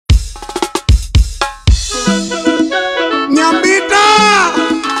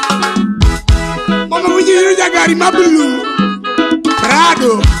jagari mabulu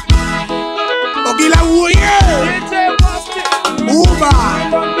Prado Ogila uye Uba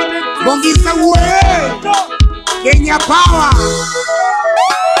Bongisa uye Kenya Power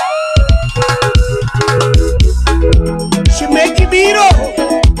Shemeki Biro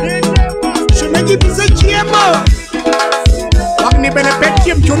Shemeki Bisa Chiemo Wagni bene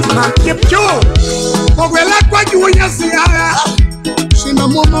petiem chunma kepcho Ogwela kwa junya siara Shima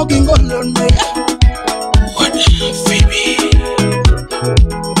momo gingolone Phoebe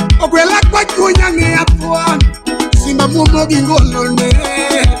Ogwela kwa junya ngeapwa Shima momo gingolone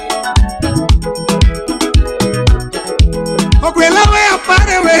Ogwela we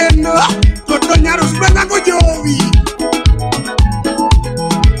apare weno Toto nyaru sprena go jovi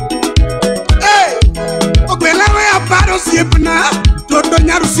Ogwela we aparo siepna Toto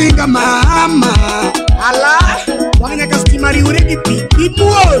nyaru singa mama Ala Wanya kastimari uregi pipi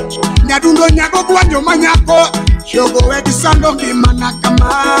muoj Nyadundo nyako kwanjo manyako Shogo weki sando gimana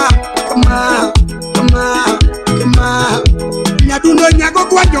kama Nyadundo nyako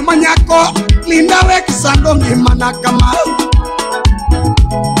kwanjo manyako Lindah weki sando gimana kama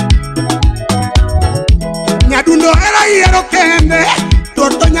Nyadundo era hiero kende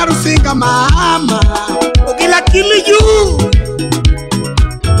Toto nyaru singa mama Ogila kili you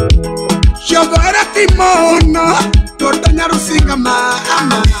Shogo era timono Toto nyaru singa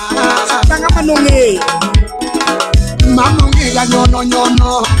mama Tanga manungi Mama ungiga nyono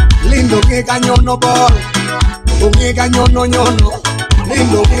nyono Lindo ungiga nyono bol Ungiga nyono nyono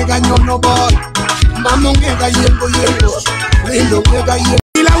Lindo ungiga nyono bol Mama ungiga yengo yengo Lindo ungiga yengo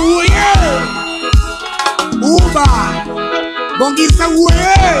Ila uye Uba Bongisa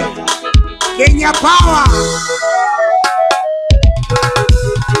uye Kenya Power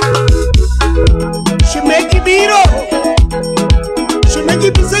Shemeki Biro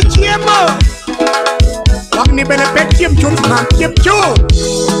Shemeki Bisa Chiemo Wagni bene petiem chunma kepcho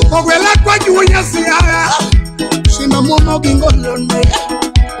Ogwela kwa junya siara Shima momo gingolone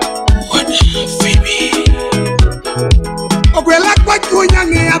Phoebe Ogwela kwa junya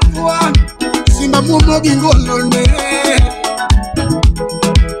ngeapwa Shima momo gingolone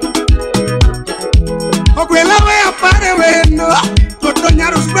Ogwela we apare weno Toto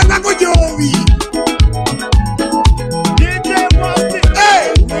nyaru sprena go jovi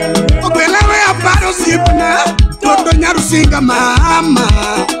Ogwela we aparo siepna Toto nyaru singa mama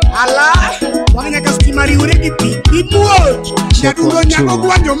Ala Wanya kastimari uregi pipi muoj Nyadundo nyako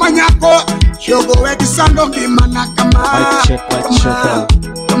kwanjo manyako Shogo weki sando gimana kama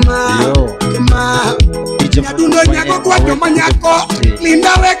Nyadundo nyako kwanjo manyako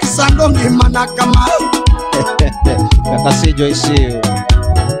Lindah weki sando gimana kama Kakasi Joyce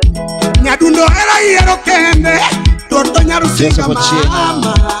Nyadundo era hiero kende Toto nyaru singa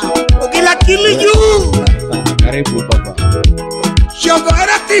mama Ogila kili you Karibu baba Shogo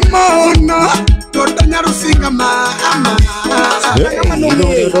era timono Toto nyaru singa mama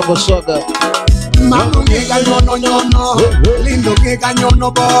Odongo swagg Mama ungiga nyono nyono Lindo ungiga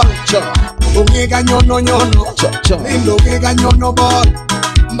nyono bol Ungiga nyono nyono Lindo ungiga nyono bol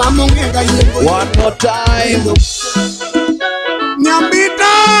Mama ungiga yengo One more time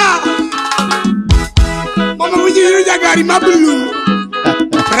Nyambita Mama ujiru jagari mabulu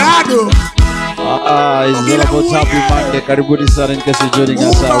Prado It's all about Happy Monday. Karibuni sana in case you're joining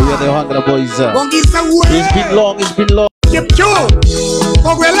us. We are the Ohangla boys. Bongisa uwe It's been long. Kepcho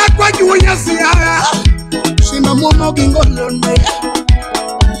Ogwela kwa junya siara Shima momo gingolone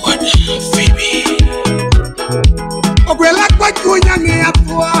Phoebe Ogwela kwa junya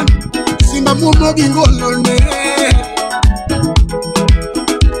ngeapwa Shima momo gingolone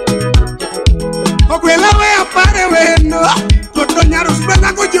Ogwela we apare weno Toto nyaru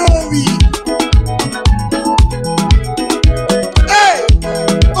sprena go jovi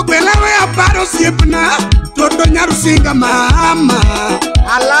Ogwela we aparo siepna Toto nyaru singa mama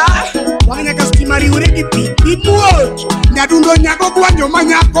Ala Wanya kastimari uregi pipi muoj Nyadundo nyako kwanjo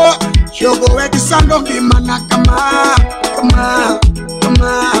manyako Shogo weki sando gimana kama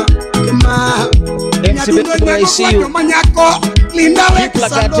Nyadundo nyako kwanjo manyako Lindah weki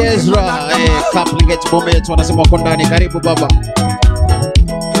sando gimana kama Coupling at moment wanasema wako ndani. Karibu baba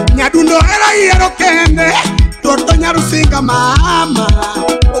Nyadundo era hiero kende Toto nyaru singa mama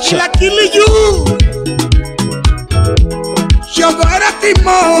Ogila kili you Shogo era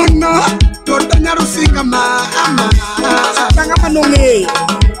timono Toto nyaru singa mama Tanga manungi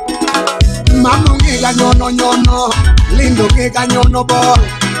Mama ungiga nyono nyono Lindo ungiga nyono bol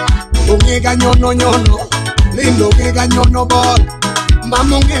Ungiga nyono nyono Lindo ungiga nyono bol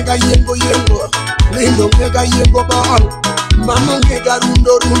Mama ungiga yengo yengo Lindo ungiga yengo bol Mama ungiga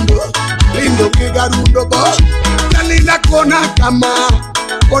rundo rundo lindo kigarundo bo Jalinda kona kama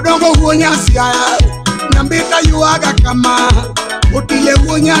Odongo huonya siaya Nambita yuaga kama Otile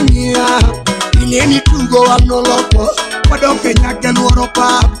huonya ngia Ileni tugo wangnoloko Wadoke nyake luoro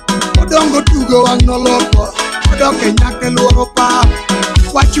pap Odongo tugo wangnoloko Wadoke nyake luoro pap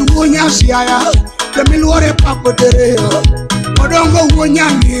Wachu huonya siaya Demiluore papo dereo Odongo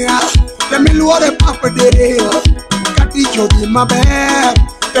huonya ngia Demiluore papo dereo Katicho di maber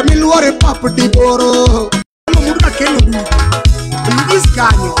Demiluore papo di boro Murda kelo du Lugis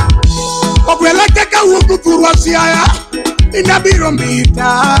kanyo Okwela keka uoku kurwa siaya Inabiro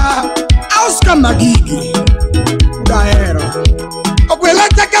mbita Auska magigi Daero Okwela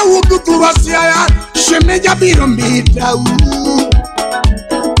keka uoku kurwa siaya Shemeja biro mbita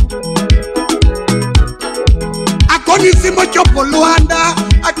Akoni simo chopo Luanda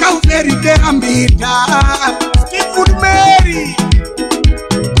Akauferi kera mbita Seafood Mary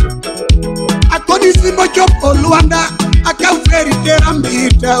Akoni simo chopo Luanda Akauferi kera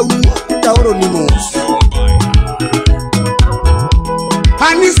mbita Kauro ni mosi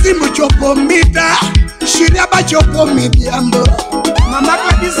Pani simo chopo mbita Shiriaba chopo midiambo Mama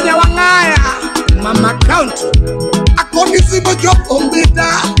Gladys ya wangaya Mama County Akoni simo chopo mbita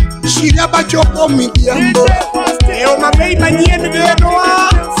Shiriaba chopo midiambo Eo mabei manyene genoa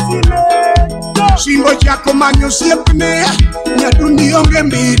Shimbo chako manyo siepne Nyadundi onge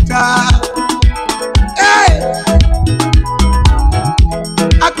mbita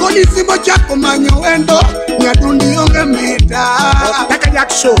Akoni simo chako manyo wendo Nyadundi onge mbita Taka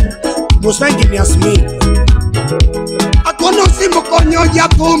jaksho Musangi ni asmi Akono simo konyo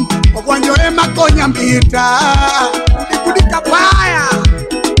japum Okwanyo ema konya mbita Kudi kapaya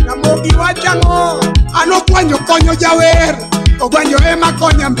Namogi wachango Ano kwanyo konyo jawer Okwanyo ema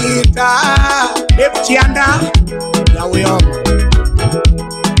konya mbita Epchianda Yawe omo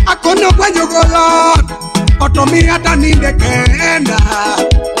Akono kwanyo golot Otomi hata ninde kenda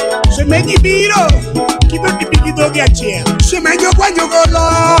Semenyi biro Kibe kipiki dogi achia Semenyo kwanyo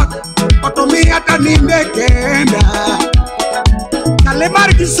golot Otomi hata ninde kenda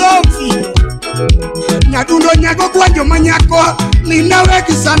Kalemar kisofi Nyadundo nyago kwanyo manyako Linawe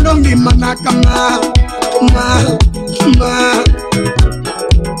kisando ngimana kama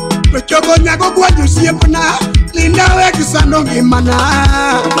Pechogo nyago kwanyo siepna Linawe kisando ngimana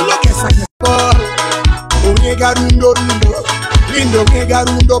Ulokesa nyako Ungega rundo Lindo ngega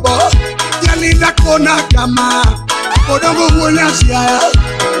rundo bo Jalinda kona kama Odongo huonya siaya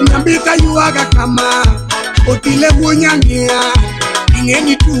Nyambita yuaga kama Otile huonya ngia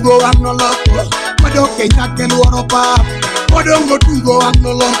Ingeni tugo wangnoloko Wadoke nyake luoro pap Odongo tugo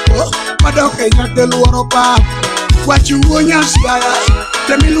wangnoloko Wadoke nyake luoro pap Wachu huonya siaya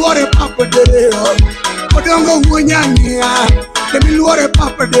Demiluore papo dereo Odongo huonya ngia Demiluore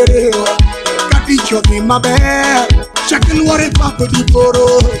papo dereo Katicho di maber Chakiluore papo di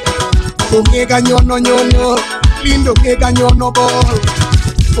boro Ongega nyono nyono Lindo ngega nyono bol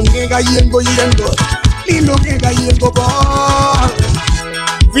Ongega yengo yengo Lindo ngega yengo bol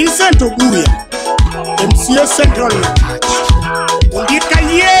Vincent Oguria MCA Central Undika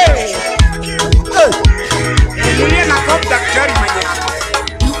ye Uluye na kop daktari manya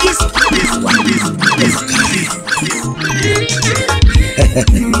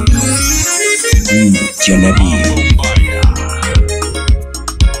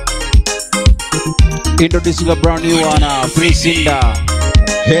Introducing a brand new one, Prince Indah,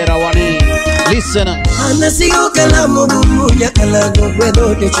 herawa. Listen.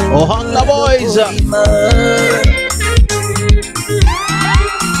 Ohangla boys.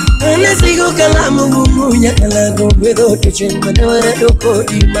 Anasigo kalamu munya kalago bedo techen manora doko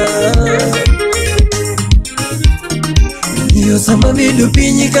ima. Dio sama vidu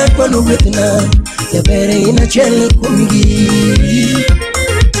pinyi kakwa nubetna Sabere ina chele kumigi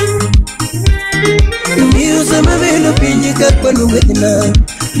Dio sama vidu pinyi kakwa nubetna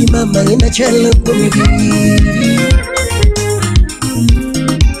Imama ina chele kumigi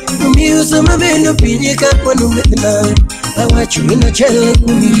Dio sama vidu pinyi kakwa nubetna Awachu ina chele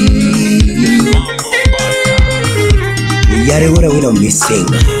kumigi Yare wura wino missing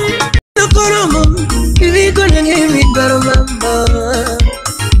Nokoromo Bibi kona ngemi baro mamba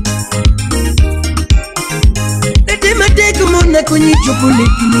Nete mateko mona konyi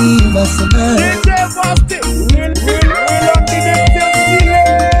chokolekini masana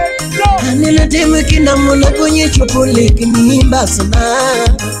Anena teme kina mona konyi chokolekini masana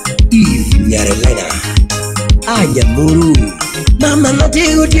Eve nyare lena Anya muru Mama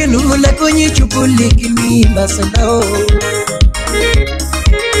natego tenu mona konyi chokolekini masana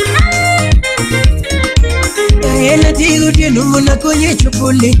Ela digo Tieno muna kwenye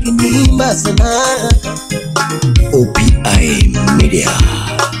chupuli kinimba sana. OPI Media.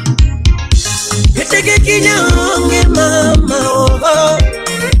 Keteke kinyonge mama oh.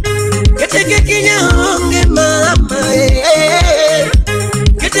 Keteke kinyonge mama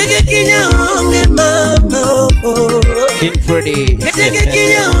Keteke kinyonge mama oh. King Freddy. Keteke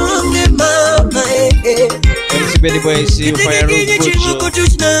kinyonge mama MC Benny Boy, see you fire room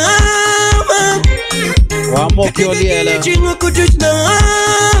kuchu. Wamoki Oliela.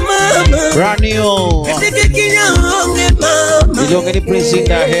 Brand new. Idongo ni Prince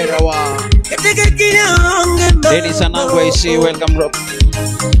Indah herawa. Dennis Anangwe, see you, welcome Rob.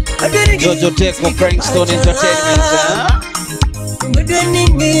 Jojo Teko, Frankstone Entertainment.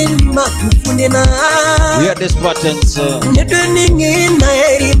 We are the Spartans.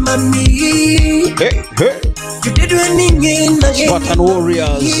 Hey, hey. Spartan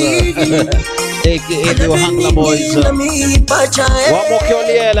Warriors. AKA the ohangla boys. Wamoki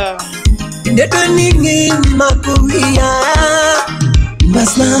Oliela.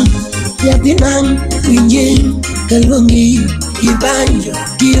 Basna ya binang winjin kalungi ibanjo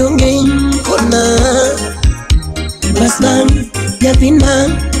tiongeng kona. Basna ya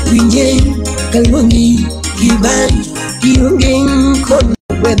binang winjin kalungi ibanjo tiongeng kona.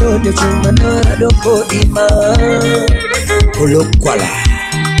 Wedo de chumana doko ima kolokwala.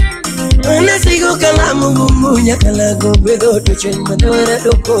 Ana sigo kalamu mumunya kalago wedo de chumana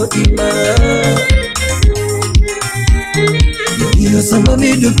doko ima. Iyo sama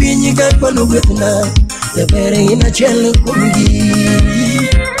vidu pinyi kakwa nubetna Tebere ina chele kumgi.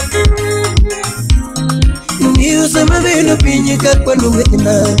 Iyo sama vidu pinyi kakwa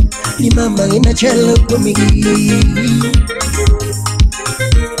nubetna Ni mama ina chele kumgi.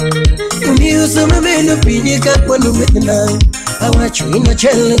 Iyo sama vidu pinyi kakwa nubetna Awachu ina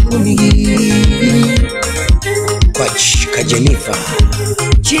chele kumgi. Kwach kajenifa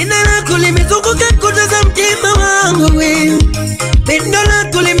China lako limezunguka kuta za mtima wangu we. Pendo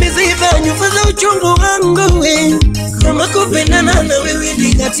lako limeziba nyufa za uchungu wangu we. Kama kupendana na wewe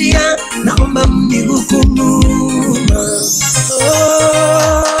nikatia, naomba mnihukumu.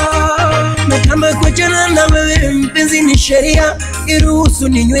 Na kama kuachana na wewe mpenzi ni sheria, iruhusu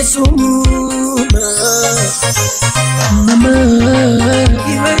ninywe sumu. Mama,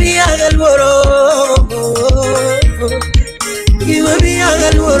 imeviaga lworo.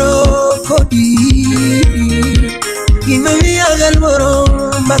 Imeviaga lworo kodi. Imeviaga lworo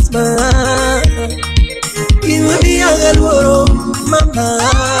masma. Imeviaga lworo mama.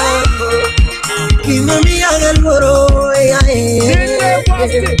 Imeviaga lworo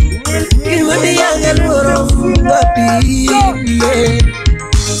Imeviaga lworo wapi.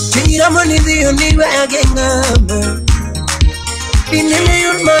 Chingira mani diyo niwe agengama. Pinene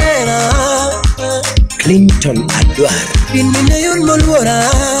yun maera Clinton Adwar. Pinene yun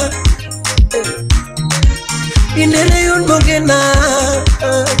molwora. Pinene yun mogena.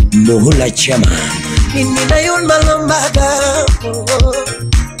 Mohula chama. Pinene yun malombaga.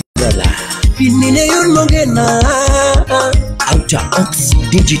 Pinene yun mogena. Outer Ox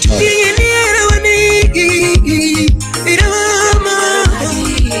Digital. Pinene erawani. Erawama.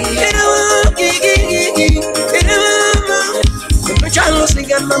 Chalo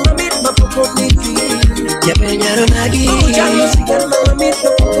sigan mama mit mapokoniki. Ya peñaro nagi. Chalo sigan mama mit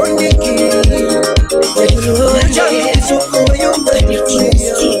mapokoniki. Chalo suku mayumba niki.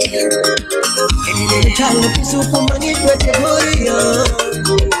 Chalo suku mangitwa tegoria.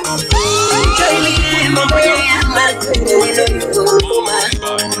 Chalo mama yamba kuno.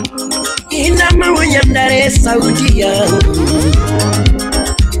 Ina mawanya mdare saudia.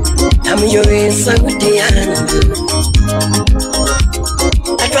 Amiyoe saudia.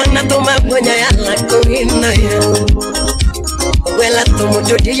 Atwana toma gonya ya la koina ya. Wela tomo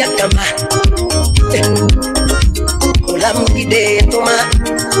jodi ya kama. Olamgide toma.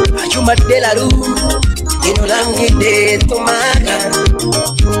 Achuma de la ru. Inolamgide toma.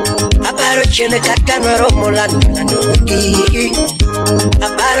 Aparo chene kakano romo lando ki.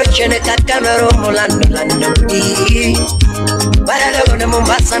 Aparo chene kakano romo lando ki. Para luego na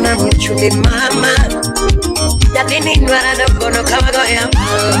Mombasa na mchumi mama. Yatini nwara dokono kama goya.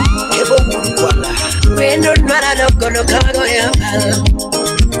 Ebo mkwala. Wendo nwara dokono kama goya.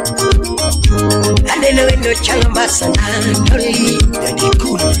 Andele wendo chalamba sana doli. Yadi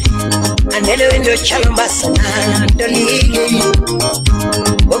cool. Andele wendo chalamba sana doli.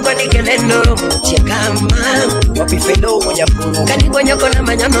 Ogo ni keleno chekama. Wapi felo wanyapuru. Kani bonyoko na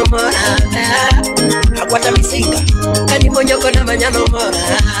manyano mora. Akwata misika. Kani bonyoko na manyano mora.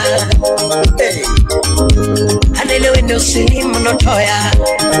 Andele wendo silimu no toya.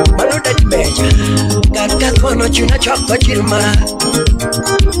 Maluda di meja. Kaka kono chuna choko chirma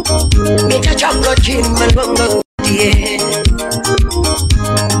Mika choko chirma longo die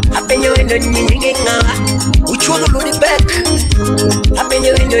Apenyo endo nyingi nga Uchuono lodi back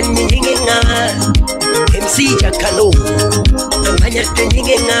Apenyo endo nyingi nga MC Jakalo Amanya te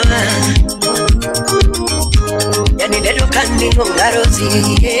nyingi nga Yani dedo kanino ngarozi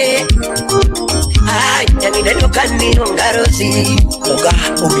Ay, yani dedo kanino ngarozi Oga,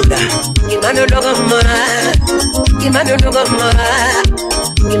 omina Imano nogo mora Imano nogo mora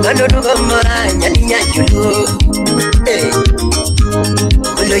Imano nogo mora Yani nyajulu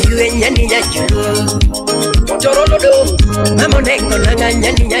Olo yue nyani nyajulu Motorolo do Mamonengo nanga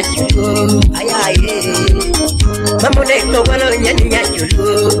nyani nyajulu Ayaye Mamonengo walo nyani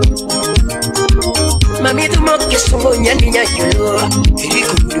nyajulu Mami tu mo que songo nyani nyajulu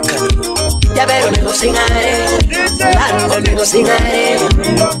Iriku mudukano Yabero nego singare Lando nego singare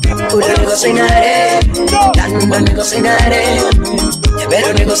Udo nego singare Lando nego singare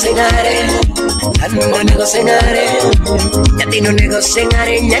Yabero nego singare Lando nego singare Yatino nego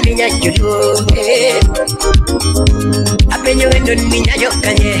singare nyani nyajulu Apenyo endo ninya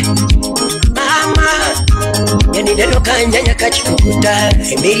yokanye Mama Yani deno kanya kachi kukuta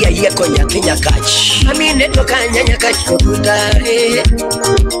Emiria yeko nyakinya kachi Mami deno kanya kachi kukuta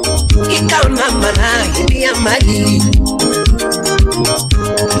Ikaw mama na hindi amali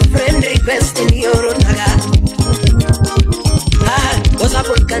Friend request ni oro naga Kosa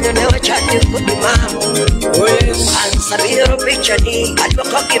pulkanyo newa chati kuduma Ansabiro picture ni Adwa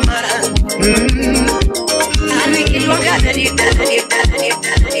koki mara Ani kilwaga dalita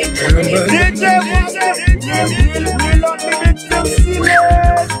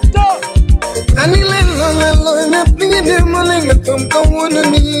Ani lelo na pingi de malenga tumka wana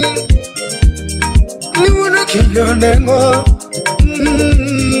ni wana kilo nengo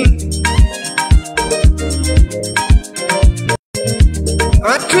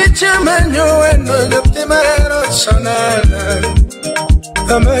Atwicha manyo eno yapte mero sonana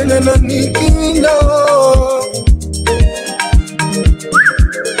Amanya na nikino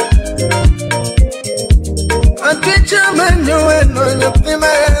Atwicha manyo eno yapte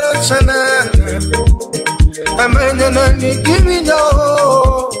mero sonana Amanya na nikino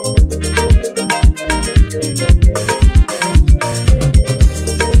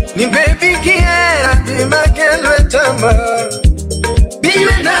Ni baby quiera dime que lo etama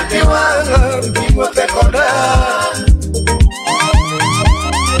Dime na te wanga Dime te koda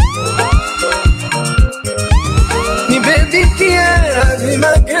Ni baby quiera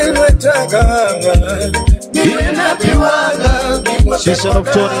dime que lo etama Dime na te wanga Dime te Season of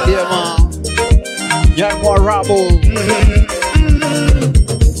Tony Diama Young Warabo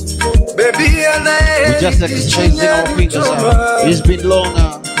Baby We just exchanging our fingers out. It's been long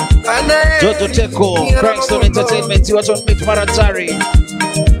Joto Teko, Crankstone Entertainment, you are on Meet Maratari.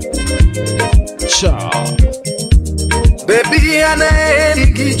 Ciao. Baby, anaeri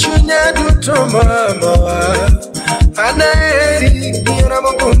kichunya duto mama. Anaeri kira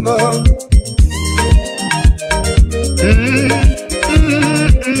magumo.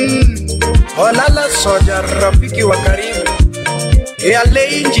 Olala soja rafiki wa karibu. Yale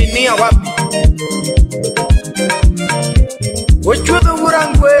injinia wapi? Ochudo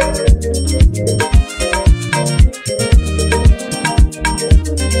urangwe.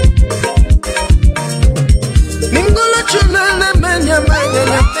 Ningola chuna na menya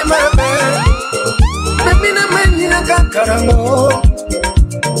nyate mabe. Baby na menya kakarango.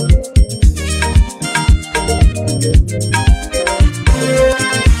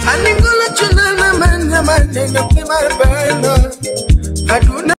 Aningola chuna na menya nyate mabe.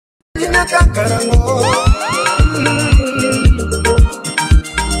 Aduna menya kakarango.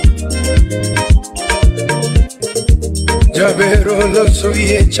 Javero lo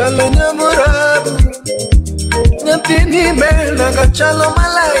soye chalo namorado Nyatini mela gachalo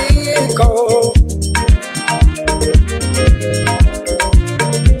malaiko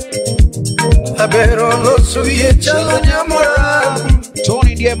Javero lo soye chalo namorado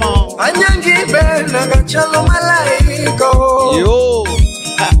Tony Diama Anyangi mela gachalo malaiko Yo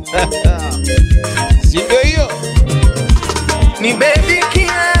Sindo hiyo Ni baby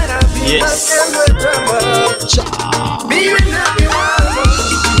kiera Yes.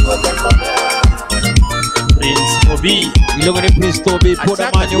 Prince Obi Ilongo ni Prince Obi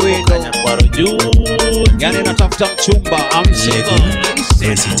Poda manyo wendo Kanyarwaro juu Yani natafuta mchumba I'm single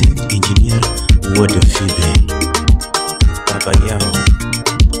Resident Engineer Ward of Fibe Baba yangu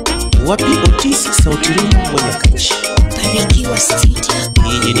Wapi Otis sauti rumu mwenye kachi Barikiwa studio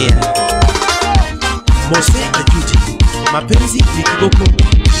Engineer Mose Ajuji Mapenzi ni kiboko ya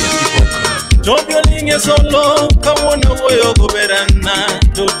kiboko Tobio linge solo kawona woyo goberana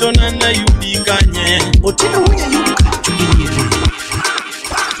totona na yudikanye Otena woya yuka chugiri.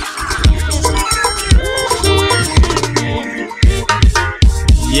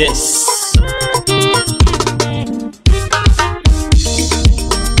 Yes.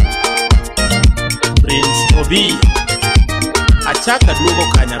 Prince Obi achaka duogo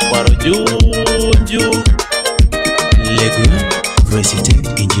kanya kwaro juju. Lego President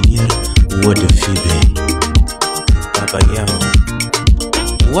Engineer Ward Fibe Baba yangu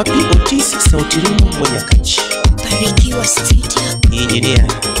wapi Otis Sautirimo Mwanyakachi Barikiwa Studio Engineer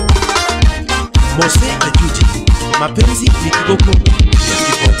Mose Ajuji mapenzi ni kiboko ya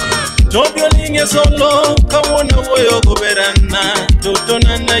kiboko. Tobio linge solo kawona woyo goberana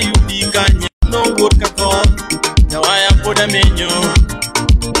totona na yudikanye no wood kakon Nyawaya poda menyo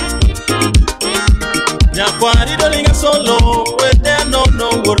Nyakwari do linge solo wede no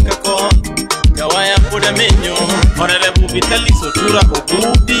wood kakon Nyawaya poda menyo Honorable Vitali Sotura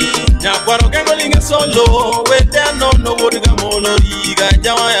Obudi Nyakwaro gengo linge solo wede no wood gamolo riga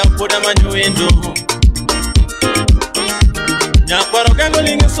Nyawaya poda manyo endo Nyakwaro gengo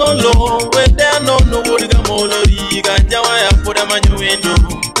linge solo wede no wood gamolo riga Nyawaya poda manyo endo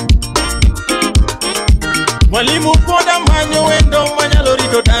Mwalimu poda manyo wendo manyalo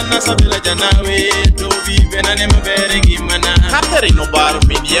rito dana sabela janawe to vive na nema bere ngimana Catherine Obar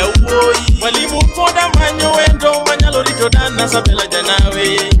mini ya uoi Mwalimu poda manyo wendo manyalo rito dana sabela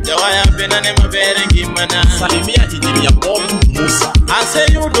janawe jawaya bena nema bere ngimana Salimia injinia Bob Musa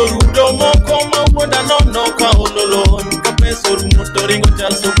Ase yudo rudo moko mawonda nono ka ololo Kapeso rumotoringo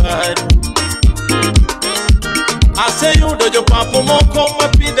chal Subaru Ase yudo jo papo moko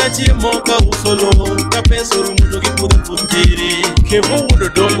mapida chiemo ka usolo Kapeso rumuto kipude puntiri Kevo wudo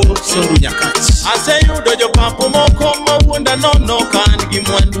dongo sondu nyakachi Ase yudo jo papo moko mawunda nono kan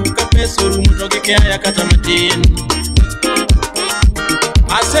gimwandu Kapeso rumuto kikeaya kata matin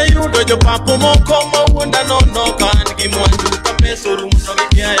Ase yudo jo papo moko mawunda nono kan gimwandu Kapeso rumuto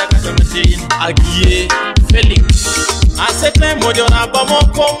kikeaya kata matin Agie Felix Ase temo jo raba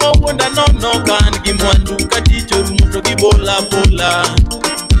moko mawunda nono kan gimwandu Katicho rumuto kibola bola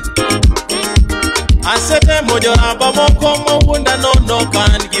Asete mojo raba moko mawunda nono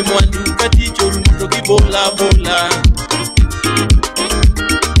kan gimwandu Katicho rumuto kibola bola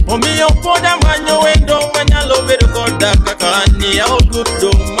Omiyo poda manyo wendo manyalo bedo koda kakani ya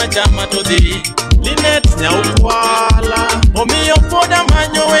ogudo machama todhi Linet nyaukwala Omiyo poda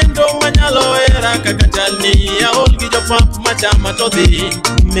manyo wendo manyalo era kakachalni ya olgi jopap machama todhi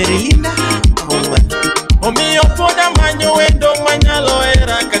Merilinda Aumba Omiyo poda manyo wendo manyalo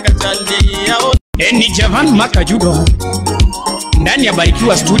era kakachalni ya olgi Ni Javan Maka Judo ndani ya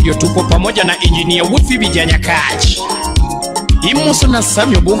Barikiwa Studio, tupo pamoja na engineer Woodfibi Janyakachi, Imuso na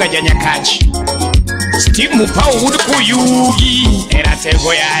Samyo Bunga Janyakachi, Steve Mupao Wood Kuyugi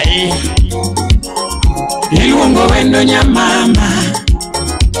Eratego yae Ilungo wendo nyamama,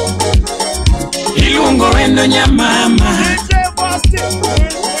 Ilungo wendo nyamama,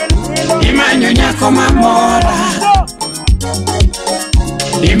 Imanyo nyako mamora,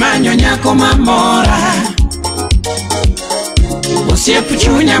 Imanyo nyako mamora, Osiep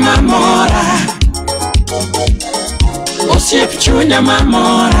chunya mamora, Osiep chunya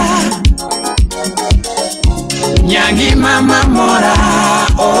mamora, Nyangi mama mora,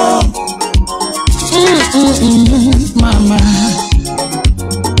 oh mama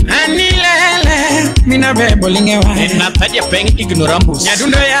Anilele, mina bebo linge wa Natadia peng ignorambus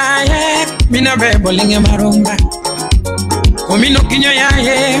Nyadundo yae, mina bebo linge marumba Omino kinyo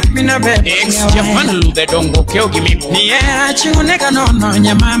yae, mina bebo linge wa Ex-Japan lude dongo keo gimibu Niera chunega nono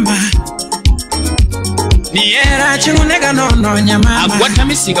nyamama Niera chunega nono nyamama Agwata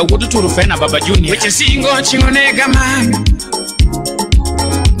misiga wudu turufena baba junior Weche singo chunega mama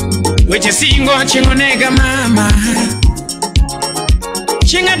Weche singo chingonega mama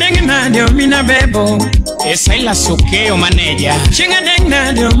Chinga dengi nadio mina bebo Esa ila sokeo maneja Chinga dengi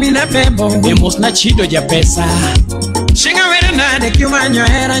nadio mina bebo Demos na chido ja pesa Chinga wera nade kimanyo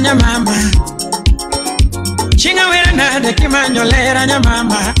era nya mama Chinga wera nade kimanyo lera nya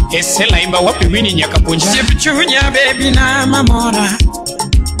mama Ese la imba wapi wini nyaka punja Sipichunya baby na mamora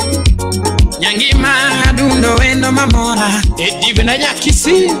Nyangima dundo wendo mamora Edive na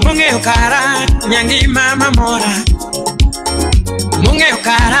nyakisi Munge ukara Nyangima mamora Munge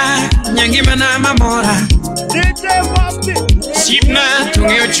ukara Nyangima na mamora Sipna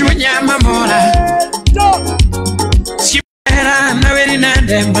tunge uchunya mamora Sipera na weri na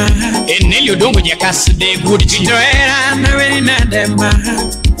dema Eneli Odongo jakasi de good Chitoera na weri na dema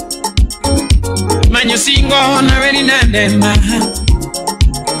Manyo singo na weri na dema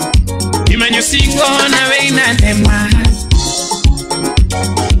Imanyo singo na weina tema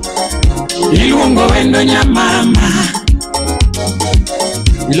Ilungo wendo nyamama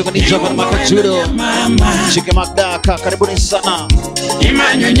Iluka ni Javan Makajudo Chike Magdaka, karibuni sana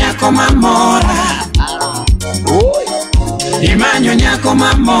Imanyo nyako mamora Imanyo nyako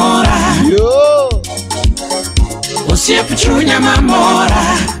mamora Yo Osiepu chunya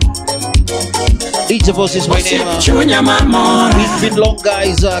mamora Djvosti is my name. Chunya mamora It's been long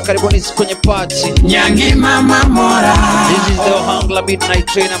guys, karibuni kwenye party Nyangi mamora This is the ohangla midnight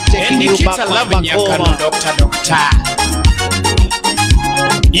train. I'm taking you back home. Doctor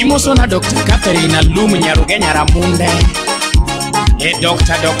Imoso na Dr. Catherine Lumu Nyarugenya Ramunde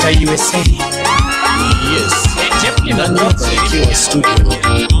Doctor USA Yes. Na Ikiwa studio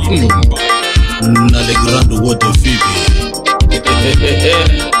na le grand word de Phoebe.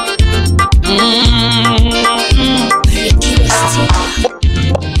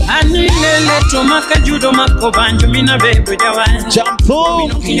 Anilele tomaka judo mako banjo mina bebo jawa Jampo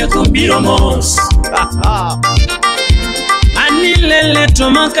Kinyo tumbiro mos Anilele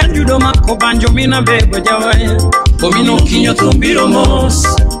tomaka judo mako banjo mina bebo jawa Komino kinyo tumbiro mos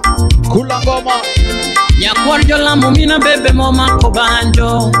Kula ngoma Nyakwar jolamu mina bebe mo mako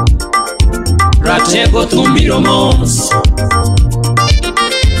banjo Ratego tumbiro mos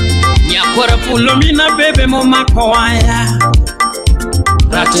Nyakwar pulo mina bebe mo mako waya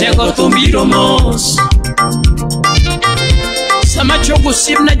Ratego tumbiro mos Sama chogu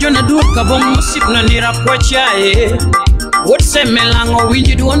sipna jona duka bongo sipna nira kwa chae Wotse melango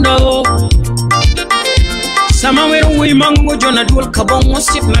winji duondo Sama wero wimango jona duka bongo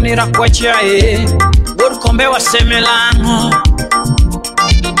sipna nira kwa chae Wot kombe wa semelango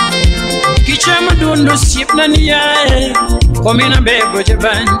Kichama duondo sipna niyae Komina bebo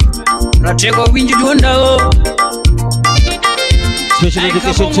jebani Ratego winji duondo Special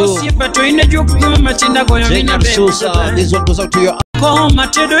dedication to Jacob Sousa. This one goes out to your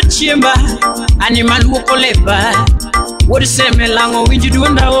Matedo chiemba animal woko leba Wodi seme lango winji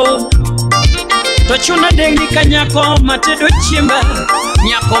duonda o Tochuna dengi kanyako matedo chiemba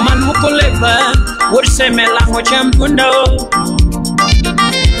Nyako maluko leba Wodi seme lango cham duonda o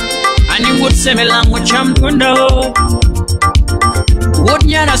Ani wodi seme lango cham duonda o Wodi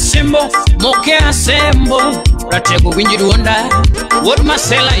nyara sembo moke asembo Ratego winji duonda Wodi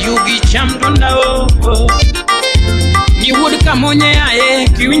masela yugi cham duonda o Ni wood kamonye ae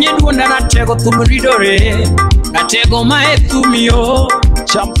kiwinye duonda ratego tumuridore Ratego mae tumio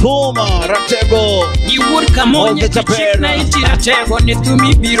Champoma Ratego Ni wood kamonye kichik na iti ratego ni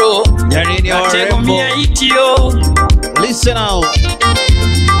tumibiro Ratego mia itio Listen out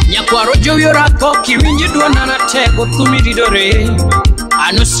Nyakwaro joyo rako kiwinye duonda ratego tumiridore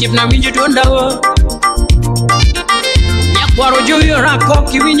Ano sip na winje duonda o Nyakwaro joyo rako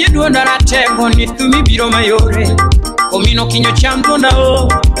kiwinye duonda ratego ni tumibiro mayore Komino kinyo cham duonda o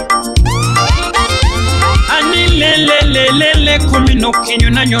Ani lele komino kinyo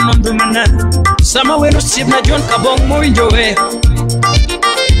na nyono ndumana Sama wero sibna John kabong mo winjowe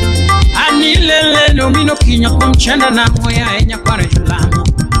Ani lele no mino kinyo kumchanda na moya enya kware julamo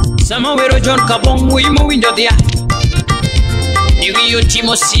Sama wero John kabong mo imo winjo dia Niwiyo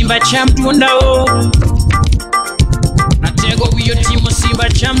timo simba cham duonda o Natego wiyo timo simba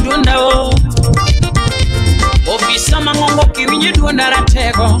cham duonda o Ofisa mangongo kiwinje duonda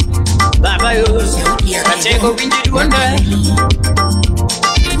ratego Baba yo Ratego winje duonda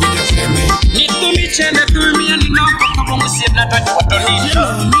Nitumi chenda tumia ninoko Kabongo sibna tati watoni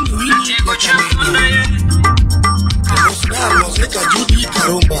Ratego cham duonda ya Moseka Judy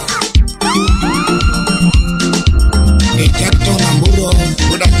Karumba Ejacto Namburo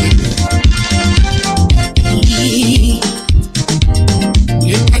Buda Kibu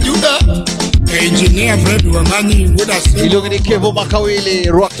Ajuda Engineer Fred Wamani Buda Kibu Ilungini Kevo Makawili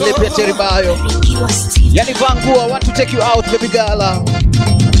Rock Lepe Teribayo Yani Vangua, want to take you out baby gala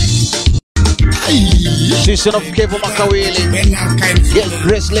Season of Kevo Makawili Yes,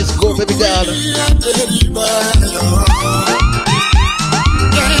 Grace, let's go baby gala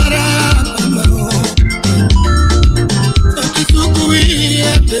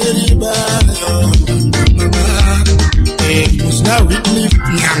Musna Whitney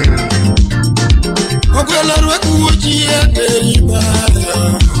Nyang Okwela Rweku Uchi Teriba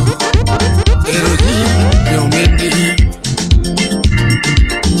Erozi Yomedi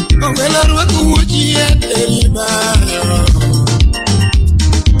Okwela Rweku Uchi Teriba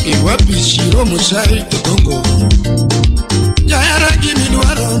Iwa Bishiro Musai Odongo Jayara Kimi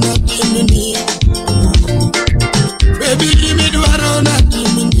Dwaro na Timini Baby Kimi Dwaro na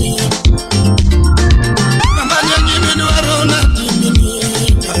Timini Kamanya Kimi Dwaro na Timini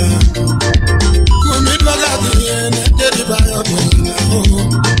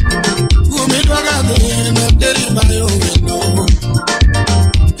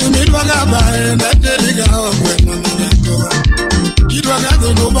Nagadi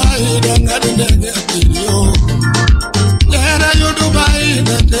Dubai, Nagadi Nagadi. Yera you Dubai,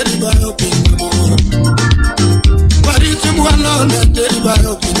 Nagadi Bayo Pinamo. Parisim alone, Nagadi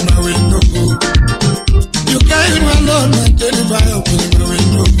Bayo Pinamo. You can't alone, Nagadi Bayo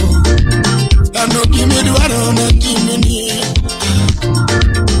Pinamo. And no give me the one and give me.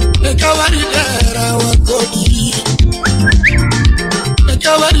 The Kawari Dara Wakodi. The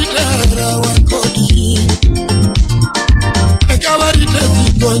Kawari Dara Wakodi. The Kawari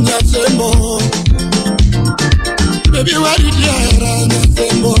Gonya Sembo. Baby, what did you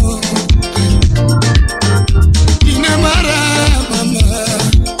Sembo? Inemara, mama.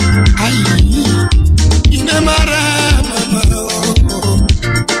 Aye. Inemara, mama.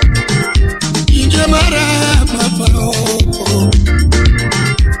 Inemara, mama.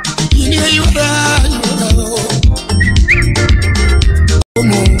 Inemara,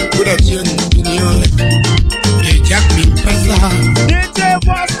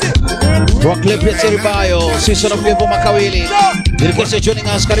 Rockle Piazza Bayo, season of Vivo Makawili. Dedication joining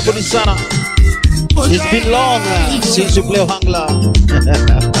us, karibuni sana. It's been long since you play ohangla.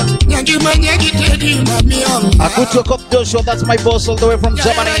 Akuto Kop Joshua, that's my boss all the way from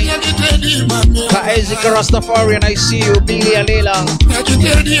Germany. Kaezika Rastafarian, I see you. Billy Alela.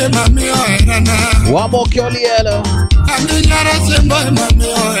 Wamo Kyolielo.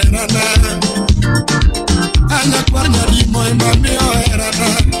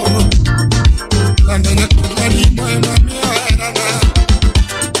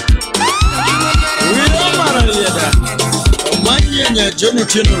 Jono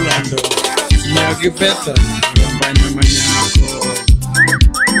Chino Lando, Maggie Beta,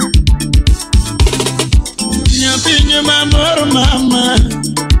 Nyapinyo mamoro mama,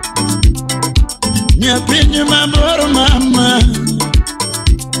 Nyapinyo mamoro mama,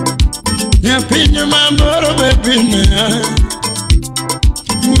 Nyapinyo mamoro bebina,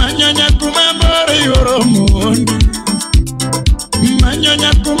 Manyonya kumaboro yoromundi,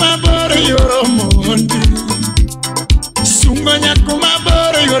 Manyonya kumaboro yoromundi. Sunganya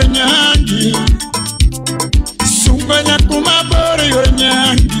kumaboro yornyangi. Sunganya kumaboro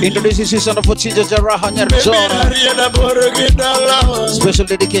yornyangi. Introducing season of Ochinja Jaraha Nyarjona. Special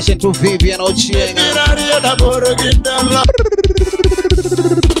dedication to Vivian Ochienga.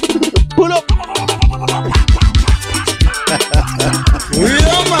 Pull up.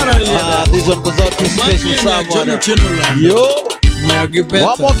 This one goes out to special someone. Yo.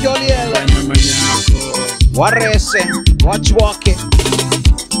 Wamo Kyoliela. Warese, watch walking.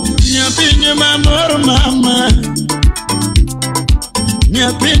 Nyapinyo mamoro mama.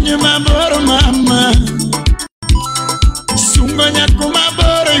 Nyapinyo mamoro mama. Sunganya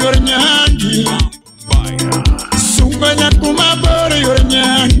kumaboro yornyangi. Sunganya kumaboro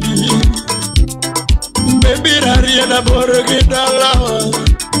yornyangi. Baby rari da boro gidalawa.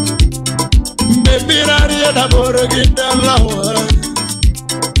 Baby rari da boro gidalawa.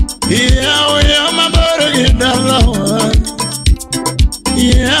 Yeah, we are my burger down.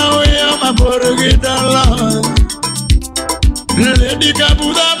 Yeah, we are my burger down. Lady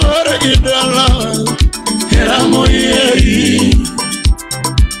Kabuda burger down. Herawa yeri.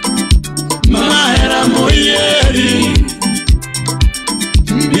 Mama herawa yeri.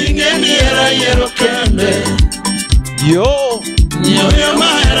 Bingeni era yero kende. Yo.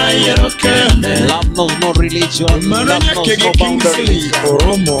 Love knows no religion. Love knows no boundaries.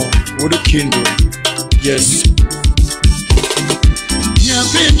 Oromo would kindle. Yes.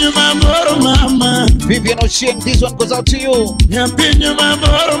 Nyapinyo mamoro mama. Vivian Ochieng, this one goes out to you. Nyapinyo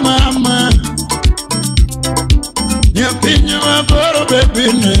mamoro mama. Nyapinyo mamoro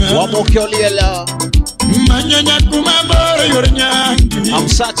bebina. Wamo Kyoliela. Manyonya kumaboro yornyangi. I'm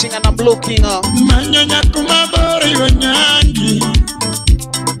searching and I'm looking up. Manyonya kumaboro yornyangi.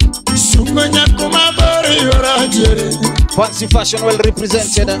 Sunganya kumaboro yorajere. Fancy fashion well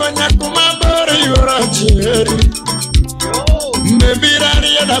represented. Sunganya kumaboro yorajere. Baby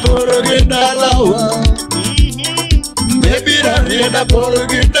rari da boro gidalawa. Baby rari da boro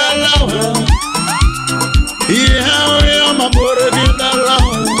gidalawa. Yeah, we are my boro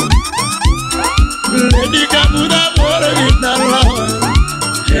gidalawa. Lady Kabuda boro gidalawa.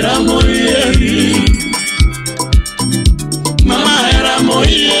 Herawa yeri. Mama herawa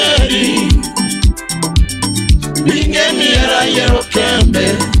yeri. Bingeni era yero kembe.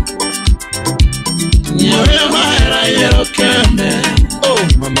 Nyoya mahera yero kembe. Oh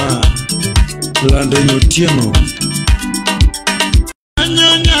mama Lando Nyotieno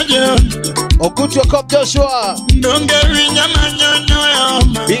Anyonya jo Okutwa Kop Joshua. Ndonge winya manyonyo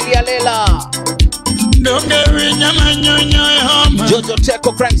yoma. Bigi Alela. Jojo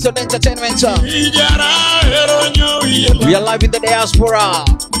Teko Crankson Entertainment. We are live in the diaspora.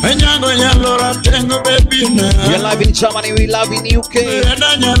 We are live in Germany. We live in UK.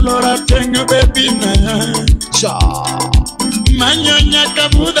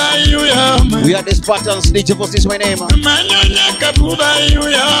 We are the Spartans. Djvosti is my name.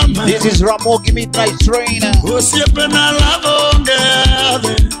 This is Ramogi Midnight Train.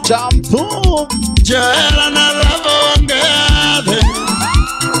 Shampoo.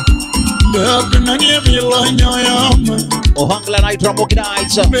 Ohangla night Ramogi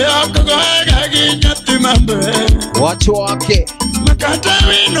night. Watch wake.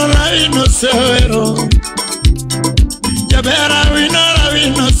 Jabera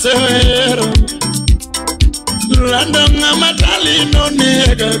wino severo Lando ngamatali no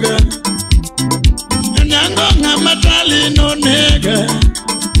nega Nyango ngamatali no nega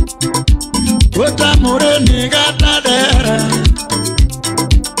Puta mure nega nadera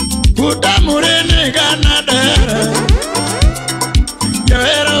Puta mure nega nadera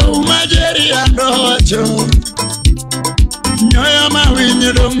Jabera umajeri andocho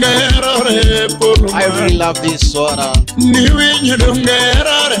I really love this one.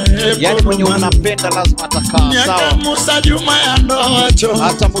 Yani mwenye unapenda lazima atakaa sawa.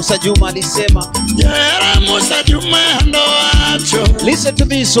 Hata Musa Juma alisema. Listen to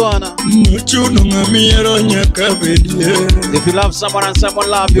this one. If you love someone and someone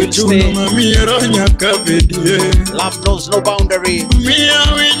love you, stay. Love knows no boundary.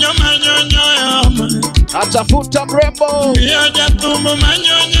 Atafuta mrembo.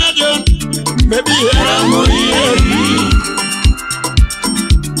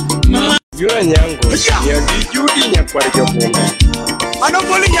 Yura nyango ya dijudi nyakwarjo bunga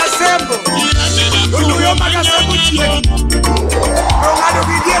Manopoli nyasembo Unuyo magasembo chie Rongado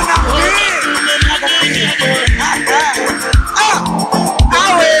vidirna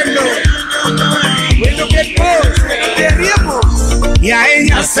Awendo Wendo ketpos Teriebo Ya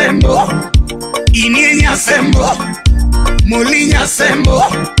nyasembo Ini nyasembo Moli nyasembo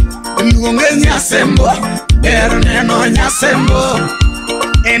Luonge nyasembo Erneno nyasembo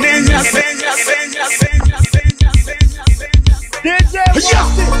Ene nyasembo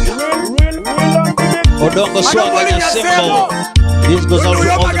Odongo swagg Asembo. This goes out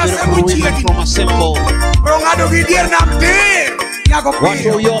to all the beautiful women from Asembo. Watu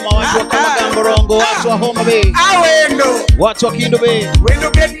wa Yoma, watu wa Kamagamborongo, watu wa Homa Bay, watu wa Kindu Bay,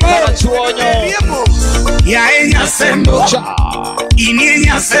 Karachuonyo. Ya Nyasembo, Ini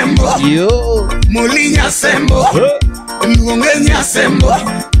Nyasembo, Muli Nyasembo, Luonge Nyasembo,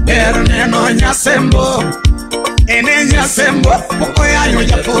 Erneno Nyasembo, Ene Nyasembo, Okoyanyo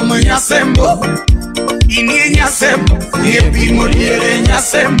Japomo Nyasembo, Ini Nyasembo, Yepimo Diere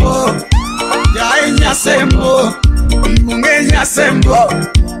Nyasembo, Ya Nyasembo, Luonge Nyasembo,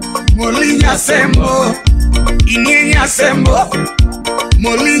 Muli Nyasembo, Ini Nyasembo,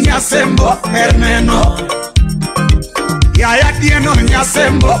 Moli Nyasembo, Erneno Yaya tieno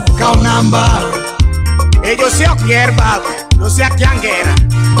Nyasembo, Kaunamba Ello se okierba, no se akiangera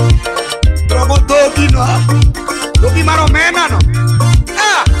Trobo toki no, toki maromena no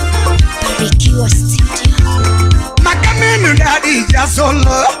Barikiwa Studio Makamino daddy ya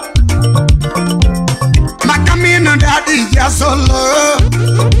solo Makamino daddy ya solo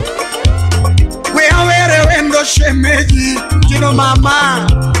We awere wendo shemeji Kino mama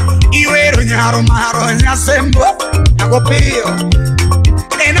Iwero nyaro maro Nyasembo Nagopio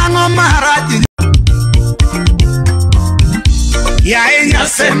Enango maraji Ya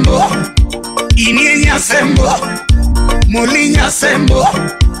Nyasembo Ini Nyasembo Moli Nyasembo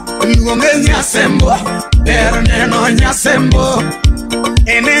Luonge Nyasembo Erneno Nyasembo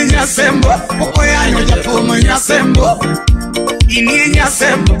Ene Nyasembo Okoyanyo Japomo Nyasembo Ini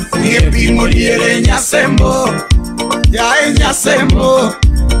Nyasembo Yepimo Diere Nyasembo Ya Nyasembo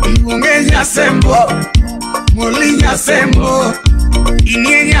Luonge Nyasembo Moli Nyasembo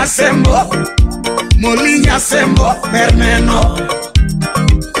Ini Nyasembo Moli Nyasembo Erneno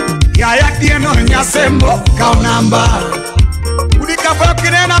Yaya tieno Nyasembo Kaunamba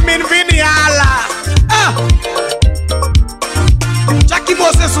Udikabokirena minvini ala Chaki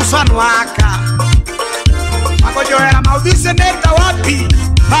Mose Susan Waka Magojo era maudise neta wapi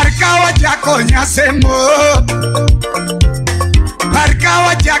Markawa jako Nyasembo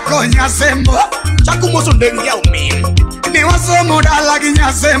Markawa jako Nyasembo Chaku Moso ndengia umini Ni wasomo dalagi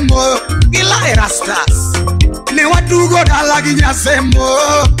Nyasembo Ila erastas Ni watugo dalagi Nyasembo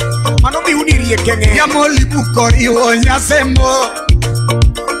Manobi unirie kenge Ya moli bukori o Nyasembo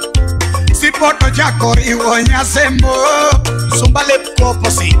poto chakori wonya sembo sumbale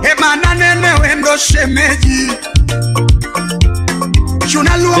koposi emana nene wendo shemeji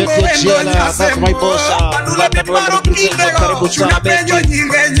Shuna luongo wendo nyasembo Adula biparo kindego Shuna penjo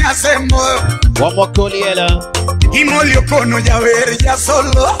nyinge nyasembo Wamokoliela Imolio kono jawer ya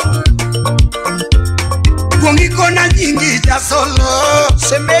solo Kuongi kona nyingi ya solo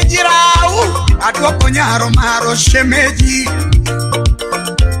Shemeji rau Adwoko nyaro maro shemeji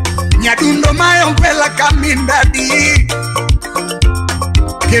Nyadundo mayo kwela kamindadi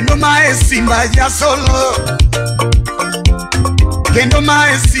Kendo mae simba ya solo Kendo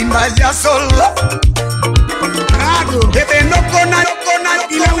mae simba ya solo Rado Bebe no kona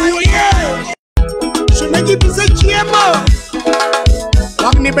ila uye Shemeji bize chiemo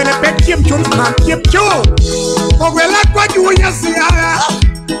Wagni bene pek kiem chun man kiem chu Ogwela kwa junya siya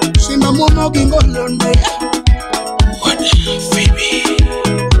Shima momo gingolonde Phoebe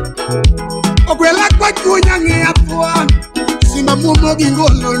Ogwela kwa junya ngia puan Shima momo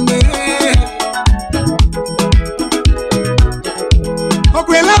gingolonde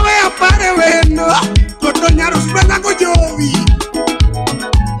Ogwela we apare weno Toto nyarus brana go jovi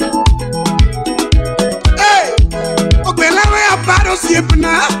Ogwela we aparo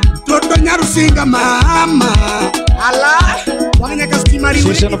siepna Toto nyarusinga mama Ala Wanya kastimari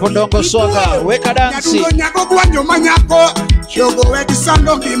Season of Odongo Swagg, weka dansi Nyadundo nyako guanyo manyako Shogo weki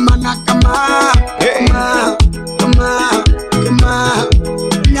sando gimana kama Kama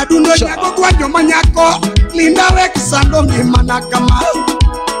Nyadundo nyako guanyo manyako Lindah weki sando gimana kama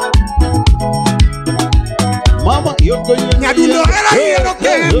Mama, yoko Nyadundo era hiero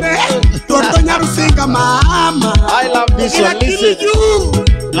kende Toto nyarusinga mama I love this one, listen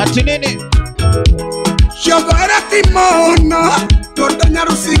Ati nini? Shogo era kimono Toto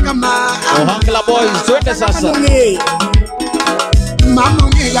nyarusinga mama Ohangla boys, twende sasa Mama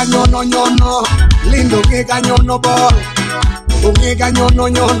ngega nyono nyono Lindo ngega nyono ball Ngega nyono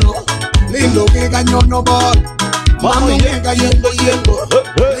nyono Lindo ngega nyono ball Mama ngega yengo yengo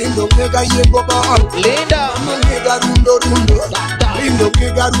Lindo ngega yengo ball Lindah Mama ngega rundo rundo Lindo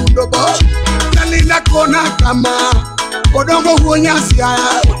ngega rundo ball Nalinda kona kama Odongo huonya siya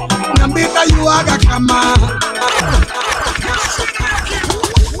Nambita yuaga kama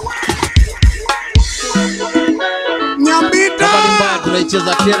Nyambita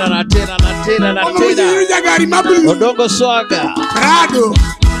tunaicheza tena na tena na tena na tena Odongo Swagg Rado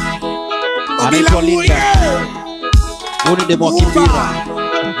anaitwa Lindah Uni demo kibira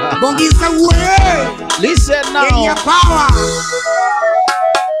Bongisa uwe Listen now Kenya power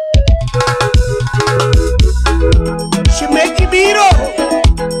Shemeki biro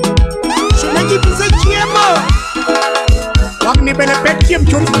Shemeki bize chiemo Wagni bene pek kiem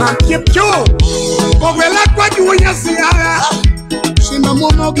chun man kiem chu Ogwela kwa junya siya Shima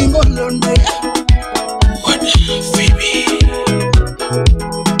momo gingolonde Phoebe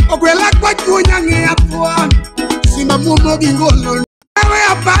Ogwela kwa junya ngia puan Shima momo gingolonde Ewe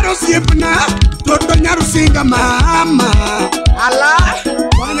aparo siepna Toto nyarusinga mama Ala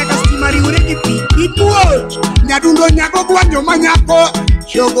Wanya kastimari ureki piki puoj Nyadundo nyako guanyo manyako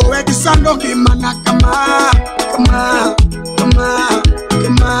Shogo weki sando gimana kama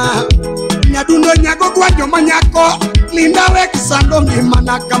Nyadundo nyako guanyo manyako Lindah weki sando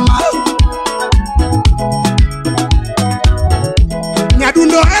gimana kama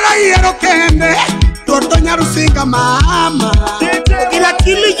Nyadundo era hiero kende Toto nyarusinga mama Ogila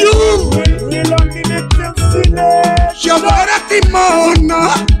kili yu Shogo era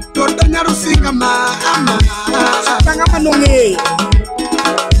kimono Toto nyarusinga mama Tanga manonge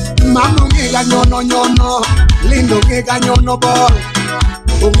Mama ngega nyono nyono Lindo ngega nyono ball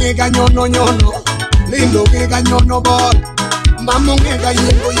Ngega nyono nyono Lindo ngega nyono ball Mama ngega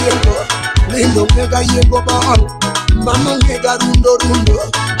yengo yengo Lindo ngega yengo ball Mama ngega rundo rundo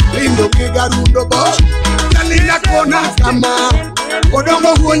Lindo ngega rundo ball Nalinda kona kama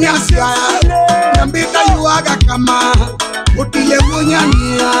Odongo huonya siya Nambita yuaga kama Otile huonya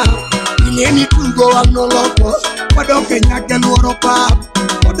niya Ingeni tugo wagnoloko Wadoke nyake luoro pap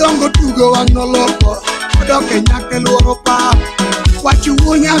Odongo tugo wagnoloko Wadoke nyake luoro pap Wachu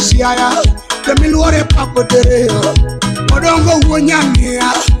huonya siya Temiluore papo dereo Odongo huonya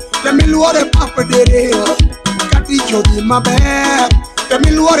niya Temiluore papo dereo Kati jodi maber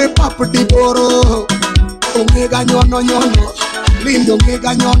Temiluore papo diboro Ongega nyono nyono Lindo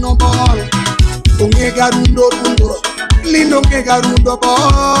ngega nyono ball Ongega rundo rundo Lindo ngega rundo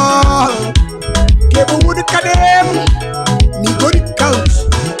ball Kebo mudu kadem Ni gori couch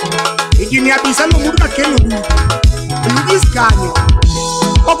Ijini abisa lo mudu kakelo du Lugis kanyo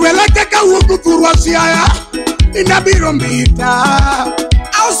Ogwela keka uoku kurwa siya Inabiro mbita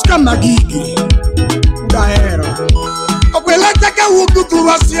Ora magigi Daero Okwela taka wukuku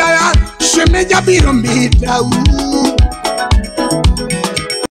wasiaya Shemeja biro mbita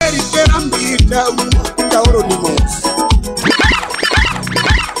Erikera mbita Taoro ni mos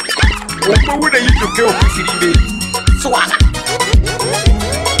Opa wuda yutuke ofisiribe Swagg.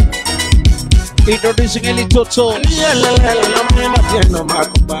 Introducing Eli Toto.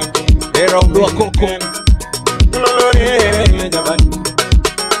 Era un dua coco.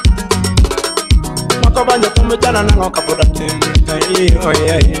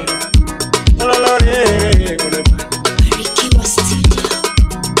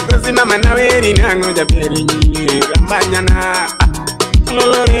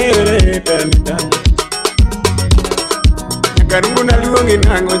 Karungu na luongi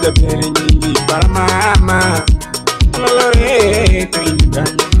nango japere nyingi para mama Lolore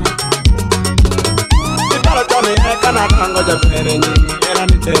tuindanya Italo tone kana nango japere nyingi era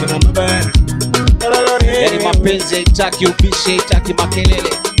ni tena mabaya Lolore Yani mapenzi haitaki ubishi, haitaki makelele.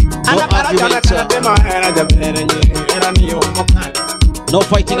 No argument. Era japere nyingi era ni omokana No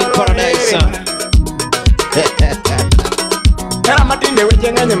fighting in paradise. Era matinde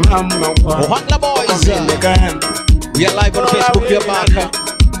wejenganye mama Ohangla boys. We are live on Facebook, your marker.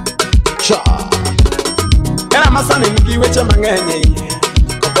 Cha. Era masani nikiwecha mangenye.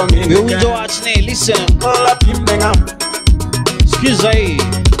 We will do watch ne, listen. Ola pimbenga. Skiza hii.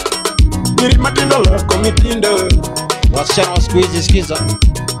 Niri matindo loko mitindo. Wasichana wa siku hizi skiza.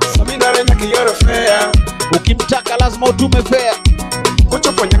 Samina renya kiyoro fair. Ukimtaka lazima utume fair.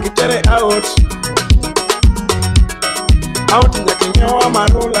 Kuchoponya kitere out. Out nyakinyoa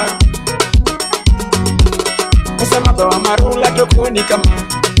marula. Kusema bawa marula tokuni kama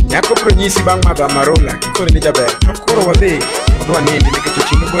Nyako pronyisi bang maba marula Kikore ni jabe Kukuro wade Odwa nini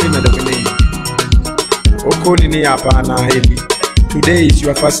Nikechochini kori na dawe nini Okoni ni hapa na heli Today is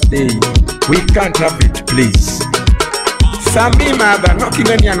your first day We can't have it please Sambi maba Noki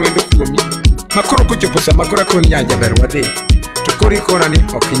nani anuendo kuomi Makuro kuchoposa makura koni ya jabe wade Tukuri kona ni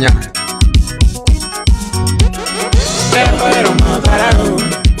okinya Ero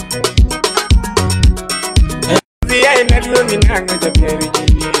mabarao I never knew I was a baby.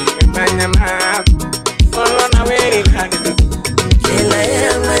 My mama, follow my way.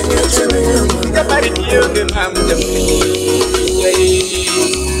 The body you can have the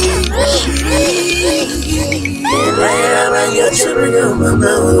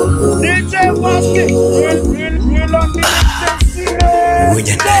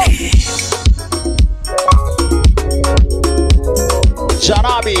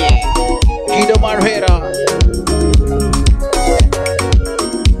Jarabi, Guido Marhera.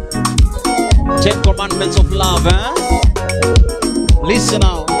 10 commandments of love, eh? Listen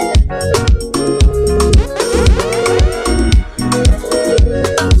now.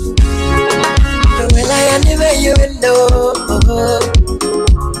 Well, I never you know.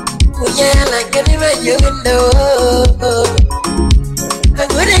 Yeah, like anywhere you know. I'm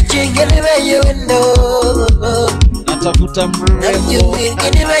gonna drink anywhere you know. Natafuta I'm you will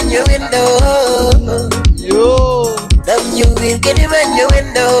anywhere you know. Yo. I'm you will anywhere you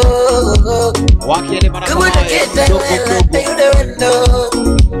know. Wakili Come on, get that you don't know.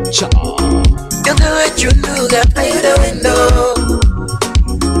 Cha. You know what you do, you don't know.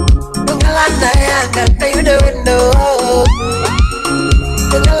 You don't know.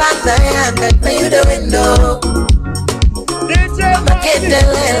 You don't know. Get the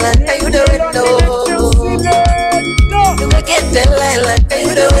lela, you don't know. Get the lela,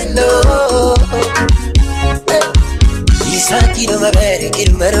 you don't know. Kilo mabere,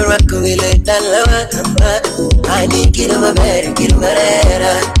 kilo marura kuvile talawa. Ani kilo mabere, kilo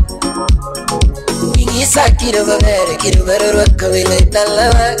marera. Ingisa kilo mabere, kilo marura kuvile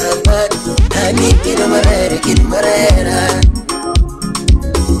talawa. Ani kilo mabere, kilo marera.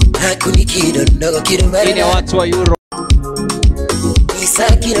 Hakuni kilo ndogo kilo marera. Ini watu wa Euro.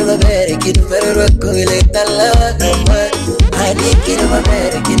 Ingisa kilo mabere, kilo marura kuvile talawa. Ani kilo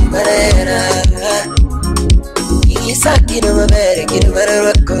mabere, kilo marera. Isa kilo mabere kilo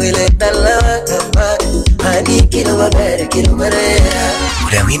marera koile talawa ani kilo mabere kilo marera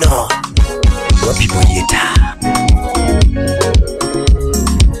Uramino wapi boyeta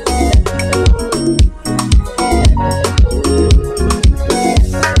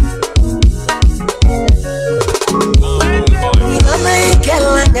Mama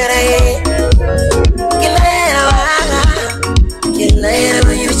ikelangare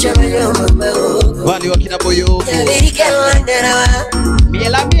kilera yuchama yo mama Wali wa kina boyo.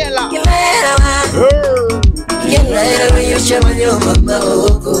 Miela miela. Kilera yuchama yo mama.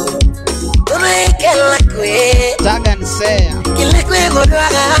 kwe Tag and say. Kila kwe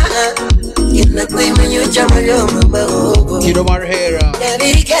godwaga Kila kwe manyo chamayo mamago Kido Marhera.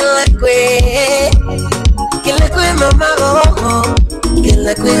 Yabi kila kwe mamago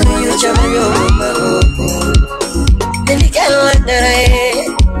Kila kwe manyo chamayo mamago Dili kila dare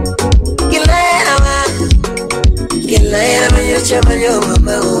Kila era manyo chamayo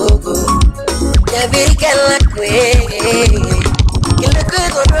mamago Yabi kila kwe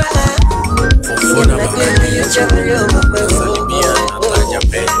godwaga Kila kwe manyo chamayo mamago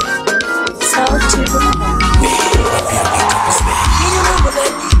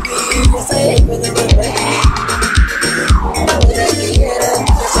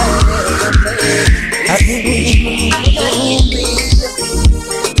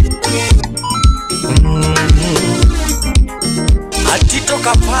Atito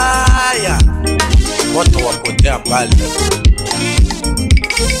kapaya moto wapotea mbali.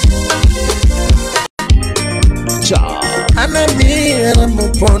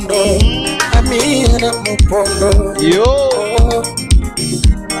 Amira mupondo Yo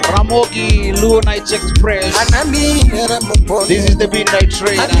Ramogi Luo Night Express. Amira mupondo. This is the midnight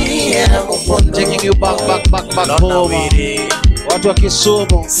train. Taking you back home. Watu wa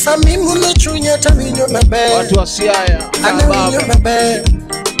Kisumu, Samimu no chunya taminyo mabe. watu wa Siaya, Anaminyo mabe.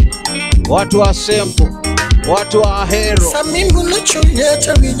 watu wa Sembo, watu wa Ahero, Samimu no chunya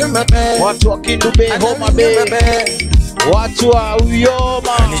taminyo mabe. watu wa Kindube, Homa Bay, watu wa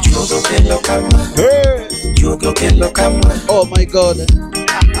Uyoma. Hey. Oh my God.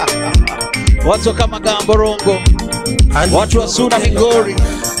 Watu wa kama Gamborongo, watu wa Suna Migori,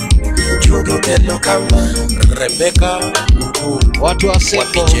 Rebecca, watu wa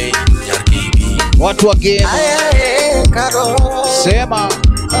Sembo, watu wa Gema, Sema,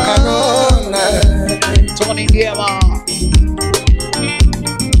 Tony Gema,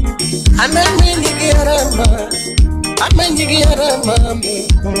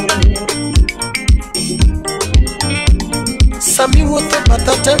 Sami wote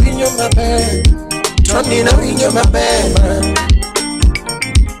batata vinyo mabe. Tony na vinyo mabe.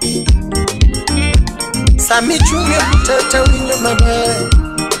 Sami chunge batata vinyo mabe.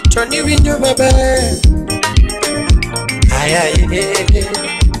 Tony vinyo mabe.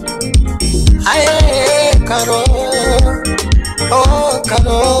 Aye, Karo. Oh,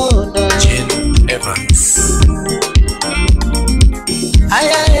 Karo. Jill Evans.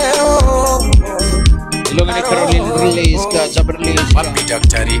 Aye, oh. Ilongani Caroline release ka jab release. Wapi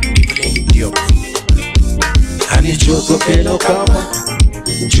Daktari Evelyn Diop. Hani jogo kelo kama.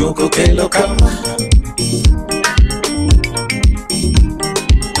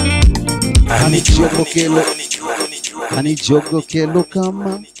 Hani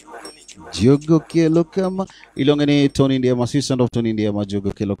jogo kelo kama Ilongani Tony Ndiema, assistant of Tony Ndiema,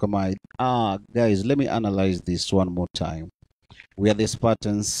 jogo kelo kama. Guys, let me analyze this one more time. We are the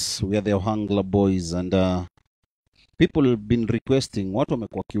Spartans, we are the ohangla boys, and people have been requesting, watu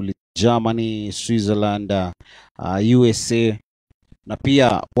wamekuwa kiuliza Germany, Switzerland, USA, na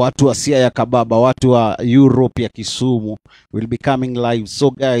pia watu wa Siaya Kababa, watu wa Europe ya Kisumu will be coming live.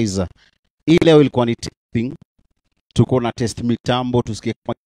 So guys, hii leo ilikuwa ni testing. Tuko na test mitambo tusikie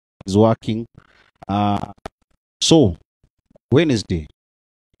kama is working. So Wednesday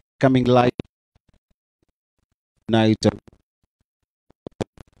coming live night.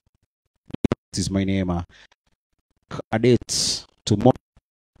 This is my name. A date tomorrow,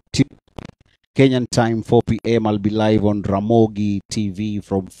 Kenyan time, 4 p.m. I'll be live on Ramogi TV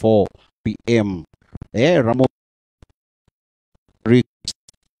from 4 p.m. Ramogi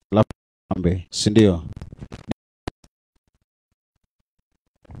Lambe, sindio?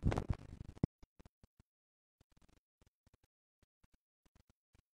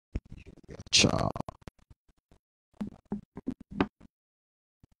 Ciao.